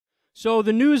So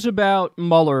the news about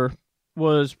Mueller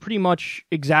was pretty much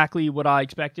exactly what I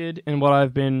expected and what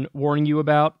I've been warning you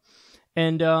about.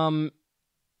 And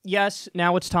yes,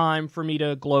 now it's time for me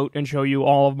to gloat and show you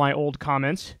all of my old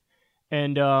comments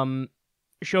and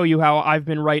show you how I've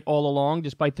been right all along,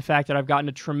 despite the fact that I've gotten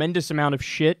a tremendous amount of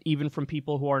shit, even from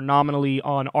people who are nominally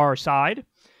on our side.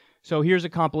 So here's a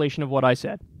compilation of what I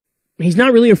said. He's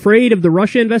not really afraid of the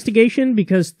Russia investigation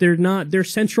because they're not their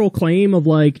central claim of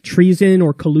like treason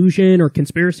or collusion or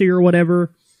conspiracy or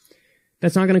whatever.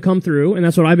 That's not going to come through, and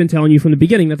that's what I've been telling you from the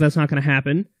beginning, that that's not going to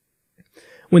happen.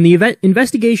 When the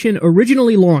investigation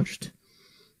originally launched,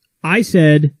 I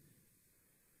said,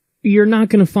 you're not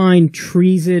going to find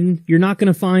treason, you're not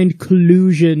going to find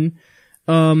collusion.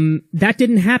 That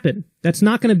didn't happen. That's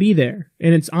not going to be there.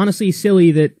 And it's honestly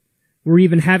silly that we're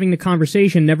even having the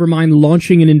conversation, never mind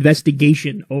launching an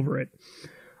investigation over it.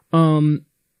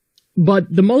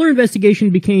 But the Mueller investigation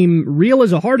became real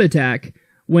as a heart attack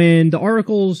when the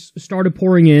articles started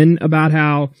pouring in about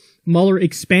how Mueller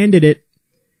expanded it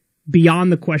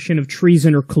beyond the question of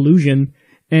treason or collusion,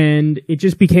 and it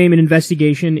just became an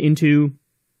investigation into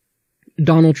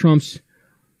Donald Trump's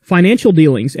financial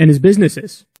dealings and his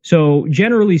businesses. So,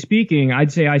 generally speaking,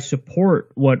 I'd say I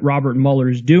support what Robert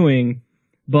Mueller's doing,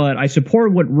 but I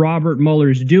support what Robert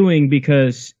Mueller's doing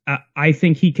because I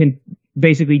think he can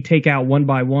basically take out one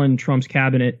by one Trump's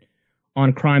cabinet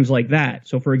on crimes like that.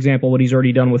 So, for example, what he's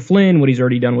already done with Flynn, what he's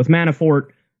already done with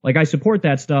Manafort, like I support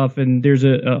that stuff, and there's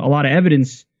a lot of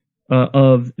evidence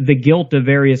of the guilt of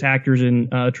various actors in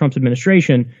Trump's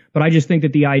administration. But I just think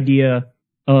that the idea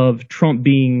of Trump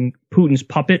being Putin's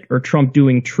puppet or Trump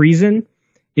doing treason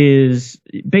is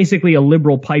basically a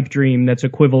liberal pipe dream that's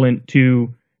equivalent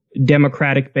to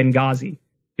democratic Benghazi,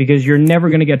 because you're never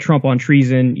going to get Trump on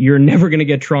treason. You're never going to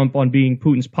get Trump on being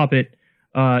Putin's puppet.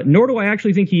 Nor do I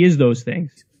actually think he is those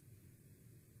things.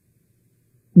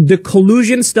 The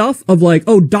collusion stuff of like,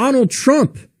 oh, Donald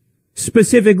Trump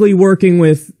specifically working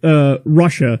with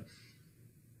Russia.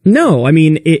 No, I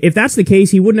mean, if that's the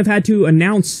case, he wouldn't have had to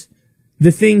announce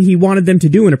the thing he wanted them to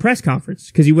do in a press conference,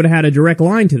 because he would have had a direct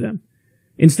line to them.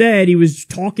 Instead, he was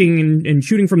talking and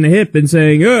shooting from the hip and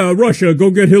saying, yeah, Russia, go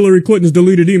get Hillary Clinton's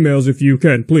deleted emails if you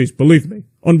can. Please, believe me.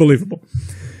 Unbelievable.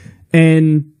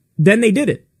 And then they did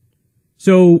it.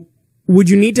 So would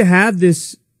you need to have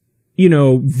this,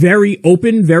 very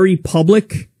open, very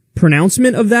public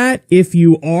pronouncement of that if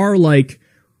you are like,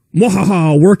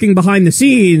 mwahaha, working behind the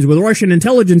scenes with Russian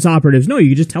intelligence operatives? No,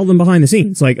 you just tell them behind the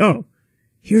scenes. Like, oh,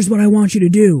 here's what I want you to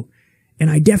do. And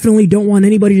I definitely don't want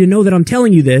anybody to know that I'm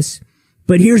telling you this,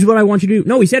 but here's what I want you to do.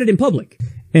 No, he said it in public.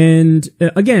 And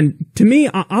again, to me,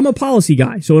 I'm a policy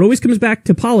guy, so it always comes back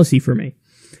to policy for me.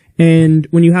 And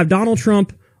when you have Donald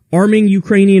Trump arming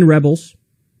Ukrainian rebels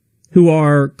who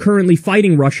are currently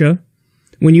fighting Russia,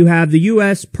 when you have the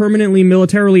U.S. permanently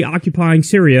militarily occupying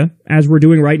Syria, as we're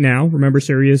doing right now, remember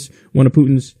Syria's one of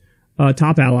Putin's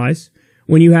top allies,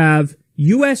 when you have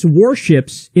U.S.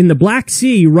 warships in the Black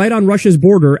Sea right on Russia's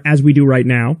border, as we do right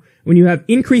now, when you have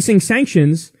increasing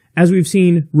sanctions, as we've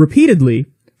seen repeatedly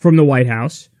from the White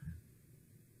House,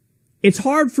 it's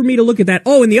hard for me to look at that.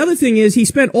 Oh, and the other thing is he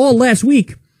spent all last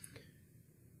week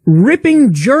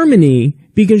ripping Germany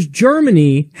because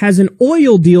Germany has an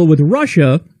oil deal with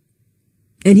Russia,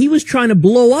 and he was trying to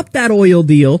blow up that oil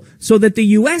deal so that the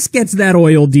U.S. gets that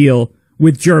oil deal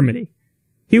with Germany.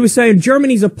 He was saying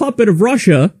Germany's a puppet of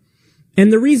Russia,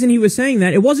 and the reason he was saying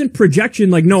that, it wasn't projection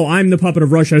like, no, I'm the puppet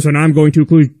of Russia, so now I'm going to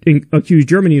accuse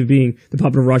Germany of being the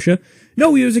puppet of Russia.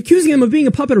 No, he was accusing them of being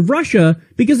a puppet of Russia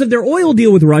because of their oil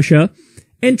deal with Russia,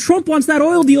 and Trump wants that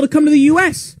oil deal to come to the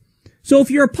U.S. So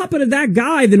if you're a puppet of that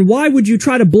guy, then why would you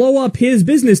try to blow up his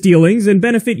business dealings and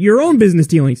benefit your own business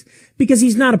dealings? Because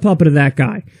he's not a puppet of that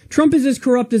guy. Trump is as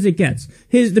corrupt as it gets.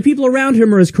 The people around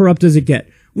him are as corrupt as it gets.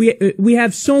 We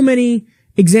have so many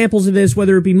examples of this,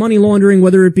 whether it be money laundering,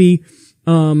 whether it be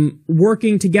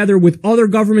working together with other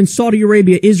governments, Saudi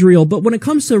Arabia, Israel. But when it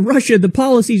comes to Russia, the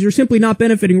policies are simply not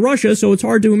benefiting Russia, so it's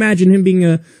hard to imagine him being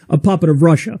a puppet of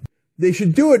Russia. They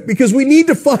should do it because we need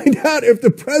to find out if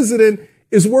the president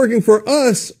is working for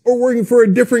us or working for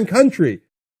a different country.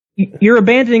 You're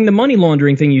abandoning the money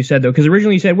laundering thing you said, though, because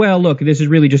originally you said, well, look, this is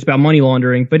really just about money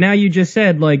laundering. But now you just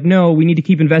said, like, no, we need to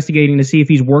keep investigating to see if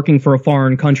he's working for a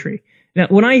foreign country. Now,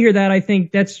 when I hear that, I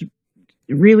think that's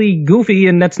really goofy,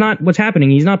 and that's not what's happening.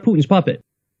 He's not Putin's puppet.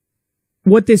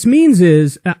 What this means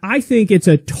is, I think it's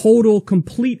a total,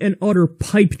 complete, and utter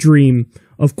pipe dream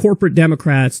of corporate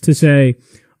Democrats to say,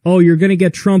 oh, you're going to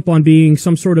get Trump on being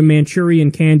some sort of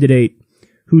Manchurian candidate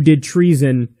who did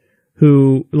treason,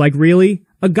 who, like, really?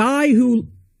 A guy who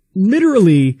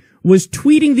literally was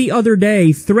tweeting the other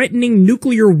day threatening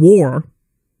nuclear war.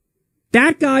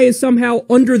 That guy is somehow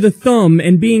under the thumb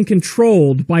and being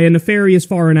controlled by a nefarious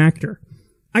foreign actor.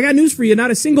 I got news for you.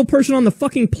 Not a single person on the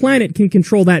fucking planet can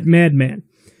control that madman.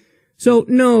 So,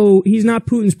 no, he's not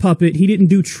Putin's puppet. He didn't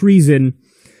do treason.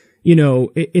 You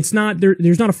know, it's not,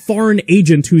 there's not a foreign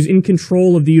agent who's in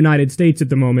control of the United States at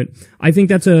the moment. I think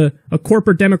that's a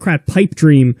corporate Democrat pipe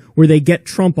dream where they get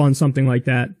Trump on something like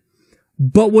that.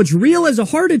 But what's real as a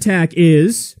heart attack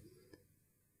is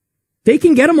they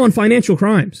can get him on financial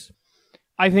crimes.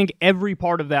 I think every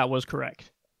part of that was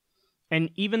correct.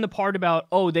 And even the part about,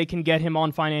 they can get him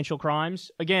on financial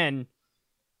crimes, again,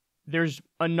 there's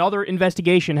another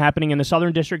investigation happening in the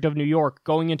Southern District of New York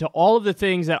going into all of the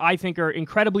things that I think are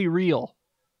incredibly real.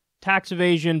 Tax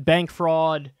evasion, bank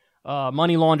fraud,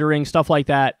 money laundering, stuff like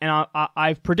that. And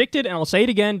I've predicted, and I'll say it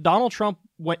again, Donald Trump,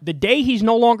 the day he's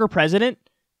no longer president,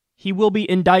 he will be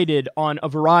indicted on a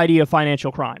variety of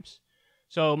financial crimes.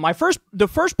 So the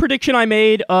first prediction I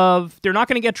made of they're not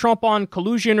going to get Trump on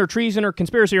collusion or treason or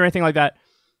conspiracy or anything like that,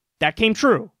 that came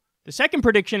true. The second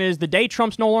prediction is the day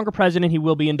Trump's no longer president, he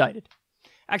will be indicted.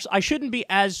 Actually, I shouldn't be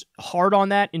as hard on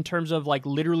that in terms of like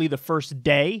literally the first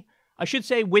day. I should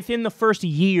say within the first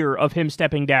year of him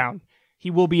stepping down,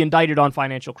 he will be indicted on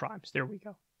financial crimes. There we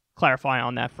go. Clarify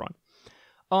on that front.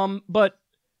 But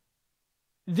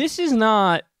this is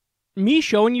not me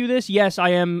showing you this. Yes, I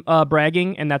am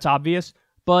bragging, and that's obvious.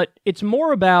 But it's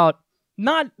more about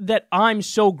not that I'm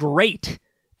so great.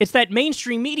 It's that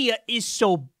mainstream media is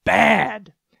so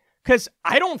bad. Because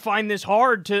I don't find this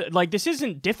hard to, like, this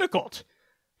isn't difficult.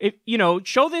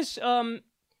 Show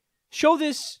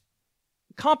this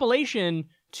compilation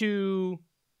to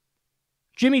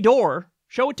Jimmy Dore,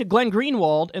 show it to Glenn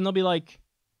Greenwald, and they'll be like,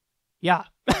 yeah,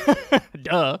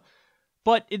 duh.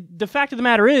 But the fact of the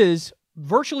matter is,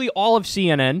 virtually all of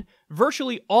CNN,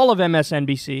 virtually all of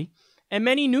MSNBC, and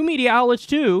many new media outlets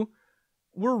too,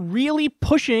 were really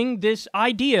pushing this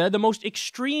idea, the most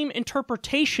extreme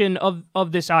interpretation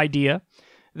of this idea,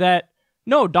 that,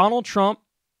 no, Donald Trump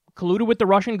colluded with the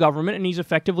Russian government and he's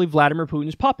effectively Vladimir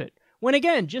Putin's puppet. When,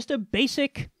 again, just a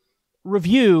basic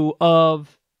review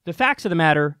of the facts of the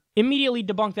matter immediately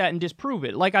debunk that and disprove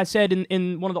it. Like I said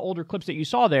in one of the older clips that you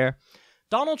saw there,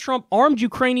 Donald Trump armed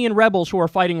Ukrainian rebels who are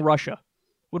fighting Russia.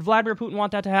 Would Vladimir Putin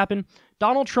want that to happen?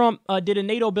 Donald Trump did a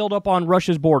NATO buildup on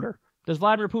Russia's border. Does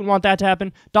Vladimir Putin want that to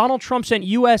happen? Donald Trump sent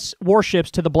U.S. warships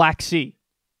to the Black Sea,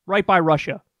 right by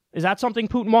Russia. Is that something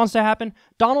Putin wants to happen?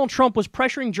 Donald Trump was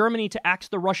pressuring Germany to axe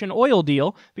the Russian oil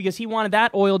deal because he wanted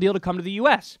that oil deal to come to the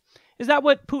U.S. Is that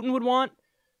what Putin would want?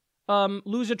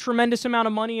 Lose a tremendous amount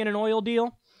of money in an oil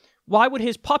deal? Why would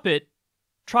his puppet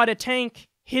try to tank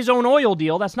his own oil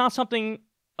deal? That's not something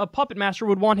a puppet master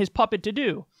would want his puppet to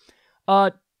do.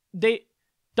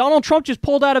 Donald Trump just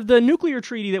pulled out of the nuclear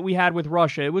treaty that we had with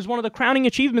Russia. It was one of the crowning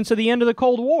achievements of the end of the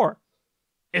Cold War.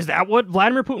 Is that what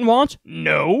Vladimir Putin wants?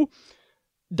 No.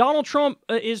 Donald Trump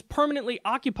is permanently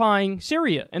occupying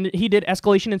Syria, and he did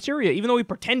escalation in Syria, even though he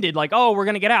pretended like, we're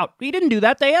going to get out. He didn't do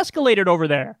that. They escalated over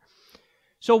there.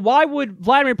 So why would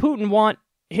Vladimir Putin want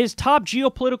his top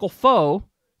geopolitical foe,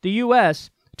 the U.S.,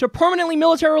 to permanently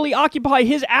militarily occupy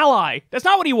his ally? That's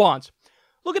not what he wants.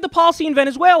 Look at the policy in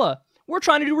Venezuela. We're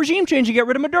trying to do regime change to get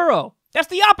rid of Maduro. That's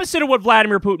the opposite of what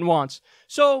Vladimir Putin wants.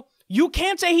 So you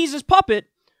can't say he's his puppet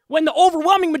when the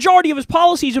overwhelming majority of his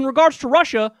policies in regards to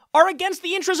Russia are against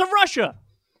the interests of Russia.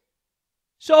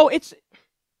 So it's,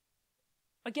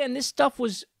 again, this stuff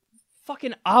was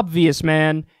fucking obvious,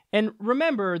 man. And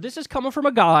remember, this is coming from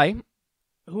a guy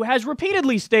who has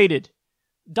repeatedly stated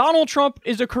Donald Trump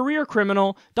is a career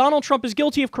criminal. Donald Trump is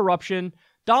guilty of corruption.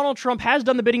 Donald Trump has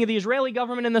done the bidding of the Israeli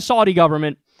government and the Saudi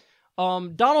government.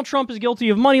 Donald Trump is guilty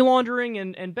of money laundering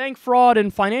and bank fraud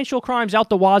and financial crimes out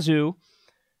the wazoo.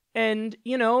 And,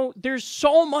 there's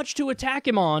so much to attack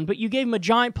him on, but you gave him a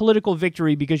giant political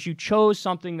victory because you chose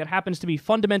something that happens to be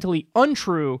fundamentally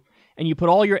untrue, and you put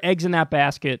all your eggs in that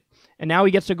basket. And now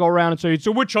he gets to go around and say, it's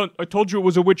a witch hunt. I told you it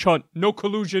was a witch hunt. No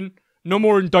collusion. No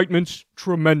more indictments.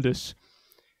 Tremendous.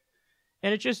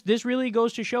 And this really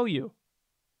goes to show you.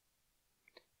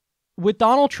 With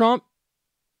Donald Trump,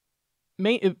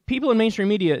 people in mainstream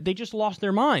media, they just lost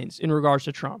their minds in regards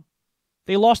to Trump.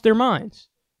 They lost their minds.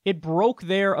 It broke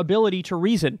their ability to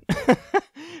reason.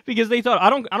 Because they thought,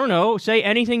 I don't know, say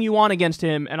anything you want against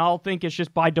him, and I'll think it's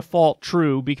just by default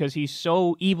true because he's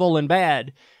so evil and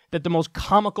bad that the most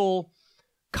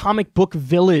comic book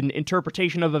villain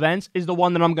interpretation of events is the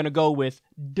one that I'm going to go with,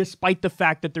 despite the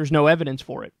fact that there's no evidence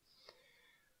for it.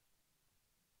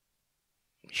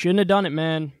 Shouldn't have done it,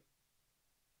 man.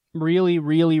 Really,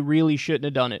 really, really shouldn't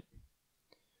have done it.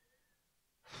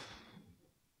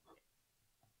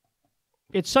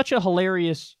 it's such a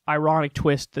hilarious, ironic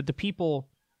twist that the people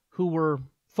who were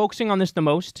focusing on this the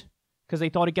most, because they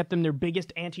thought it'd get them their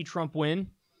biggest anti-Trump win,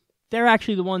 they're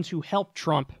actually the ones who helped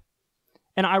Trump.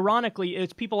 And ironically,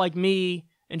 it's people like me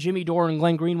and Jimmy Dore and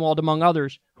Glenn Greenwald, among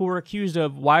others, who were accused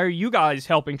of, why are you guys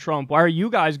helping Trump? Why are you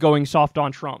guys going soft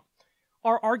on Trump?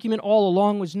 Our argument all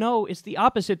along was, no, it's the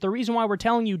opposite. The reason why we're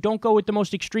telling you don't go with the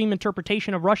most extreme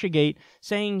interpretation of RussiaGate,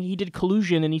 saying he did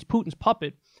collusion and he's Putin's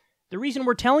puppet. The reason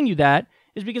we're telling you that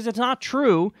is because it's not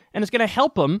true, and it's going to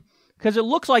help him, because it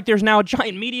looks like there's now a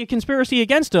giant media conspiracy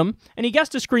against him, and he gets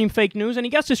to scream fake news, and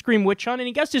he gets to scream witch hunt, and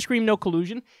he gets to scream no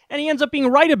collusion, and he ends up being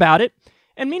right about it.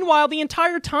 And meanwhile, the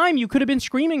entire time you could have been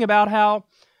screaming about how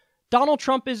Donald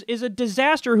Trump is a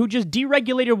disaster who just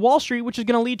deregulated Wall Street, which is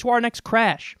going to lead to our next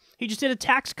crash. He just did a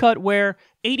tax cut where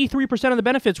 83% of the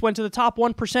benefits went to the top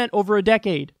 1% over a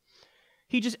decade.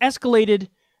 He just escalated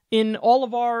in all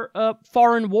of our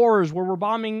foreign wars where we're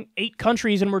bombing 8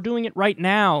 countries and we're doing it right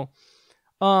now.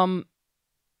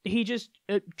 He just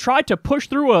tried to push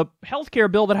through a healthcare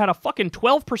bill that had a fucking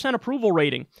 12% approval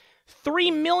rating.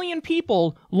 3 million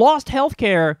people lost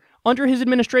healthcare under his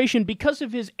administration because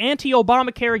of his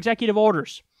anti-Obamacare executive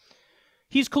orders.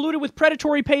 He's colluded with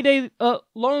predatory payday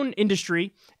loan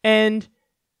industry and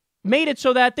made it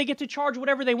so that they get to charge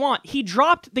whatever they want. He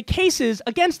dropped the cases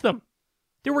against them.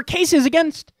 There were cases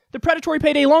against the predatory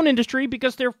payday loan industry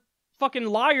because they're fucking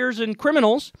liars and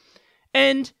criminals.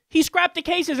 And he scrapped the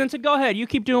cases and said, go ahead, you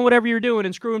keep doing whatever you're doing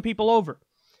and screwing people over.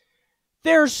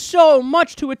 There's so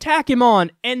much to attack him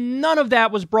on, and none of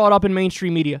that was brought up in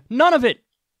mainstream media. None of it.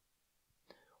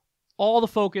 All the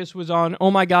focus was on, oh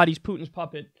my God, he's Putin's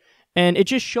puppet. And it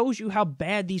just shows you how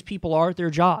bad these people are at their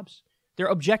jobs.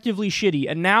 They're objectively shitty,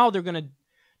 and now they're going to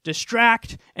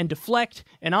distract and deflect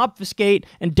and obfuscate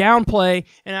and downplay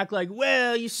and act like,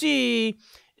 well, you see,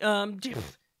 I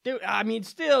mean,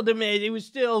 still, it was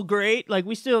still great. Like,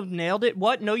 we still nailed it.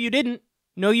 What? No, you didn't.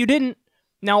 No, you didn't.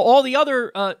 Now, all the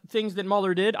other things that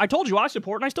Mueller did, I told you I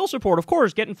support, and I still support, of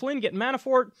course. Getting Flynn, getting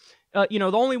Manafort. The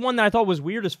only one that I thought was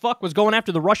weird as fuck was going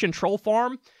after the Russian troll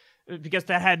farm, because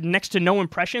that had next to no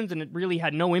impressions, and it really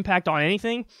had no impact on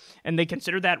anything. And they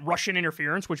considered that Russian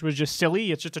interference, which was just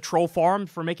silly. It's just a troll farm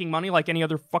for making money like any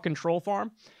other fucking troll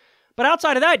farm. But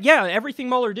outside of that, yeah, everything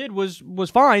Mueller did was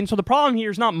fine. So the problem here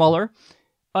is not Mueller.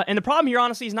 And the problem here,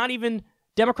 honestly, is not even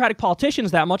Democratic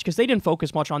politicians that much, because they didn't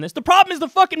focus much on this. The problem is the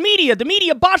fucking media. The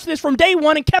media botched this from day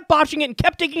one and kept botching it and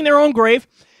kept digging their own grave.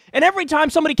 And every time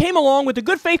somebody came along with a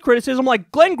good faith criticism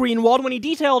like Glenn Greenwald, when he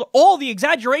detailed all the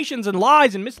exaggerations and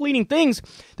lies and misleading things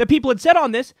that people had said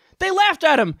on this, they laughed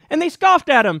at him and they scoffed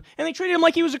at him and they treated him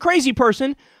like he was a crazy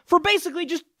person for basically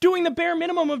just doing the bare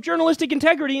minimum of journalistic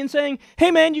integrity and saying,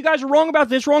 hey man, you guys are wrong about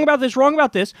this, wrong about this, wrong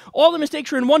about this. All the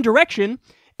mistakes are in one direction.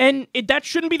 And that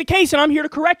shouldn't be the case, and I'm here to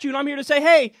correct you, and I'm here to say,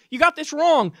 hey, you got this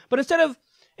wrong. But instead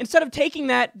of taking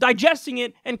that, digesting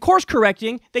it, and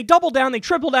course-correcting, they double down, they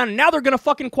triple down, and now they're going to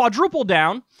fucking quadruple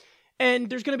down, and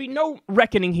there's going to be no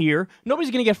reckoning here. Nobody's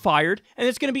going to get fired, and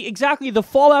it's going to be exactly, the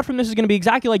fallout from this is going to be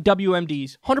exactly like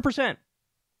WMDs, 100%.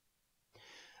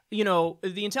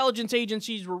 The intelligence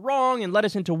agencies were wrong and led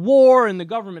us into war, and the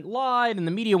government lied, and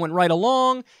the media went right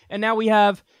along, and now we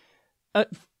have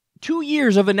 2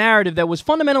 years of a narrative that was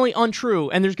fundamentally untrue,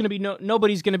 and there's going to be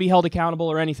nobody's going to be held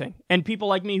accountable or anything. And people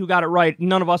like me who got it right,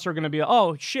 none of us are going to be,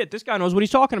 oh shit, this guy knows what he's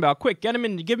talking about. Quick, get him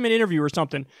in, give him an interview or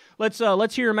something. Let's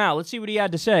hear him out. Let's see what he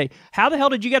had to say. How the hell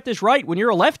did you get this right when you're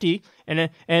a lefty?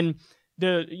 And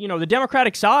the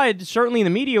Democratic side, certainly in the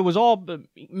media, was all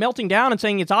melting down and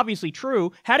saying it's obviously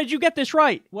true. How did you get this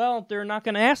right? Well, they're not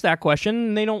going to ask that question,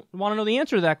 and they don't want to know the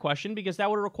answer to that question because that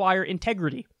would require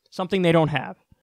integrity, something they don't have.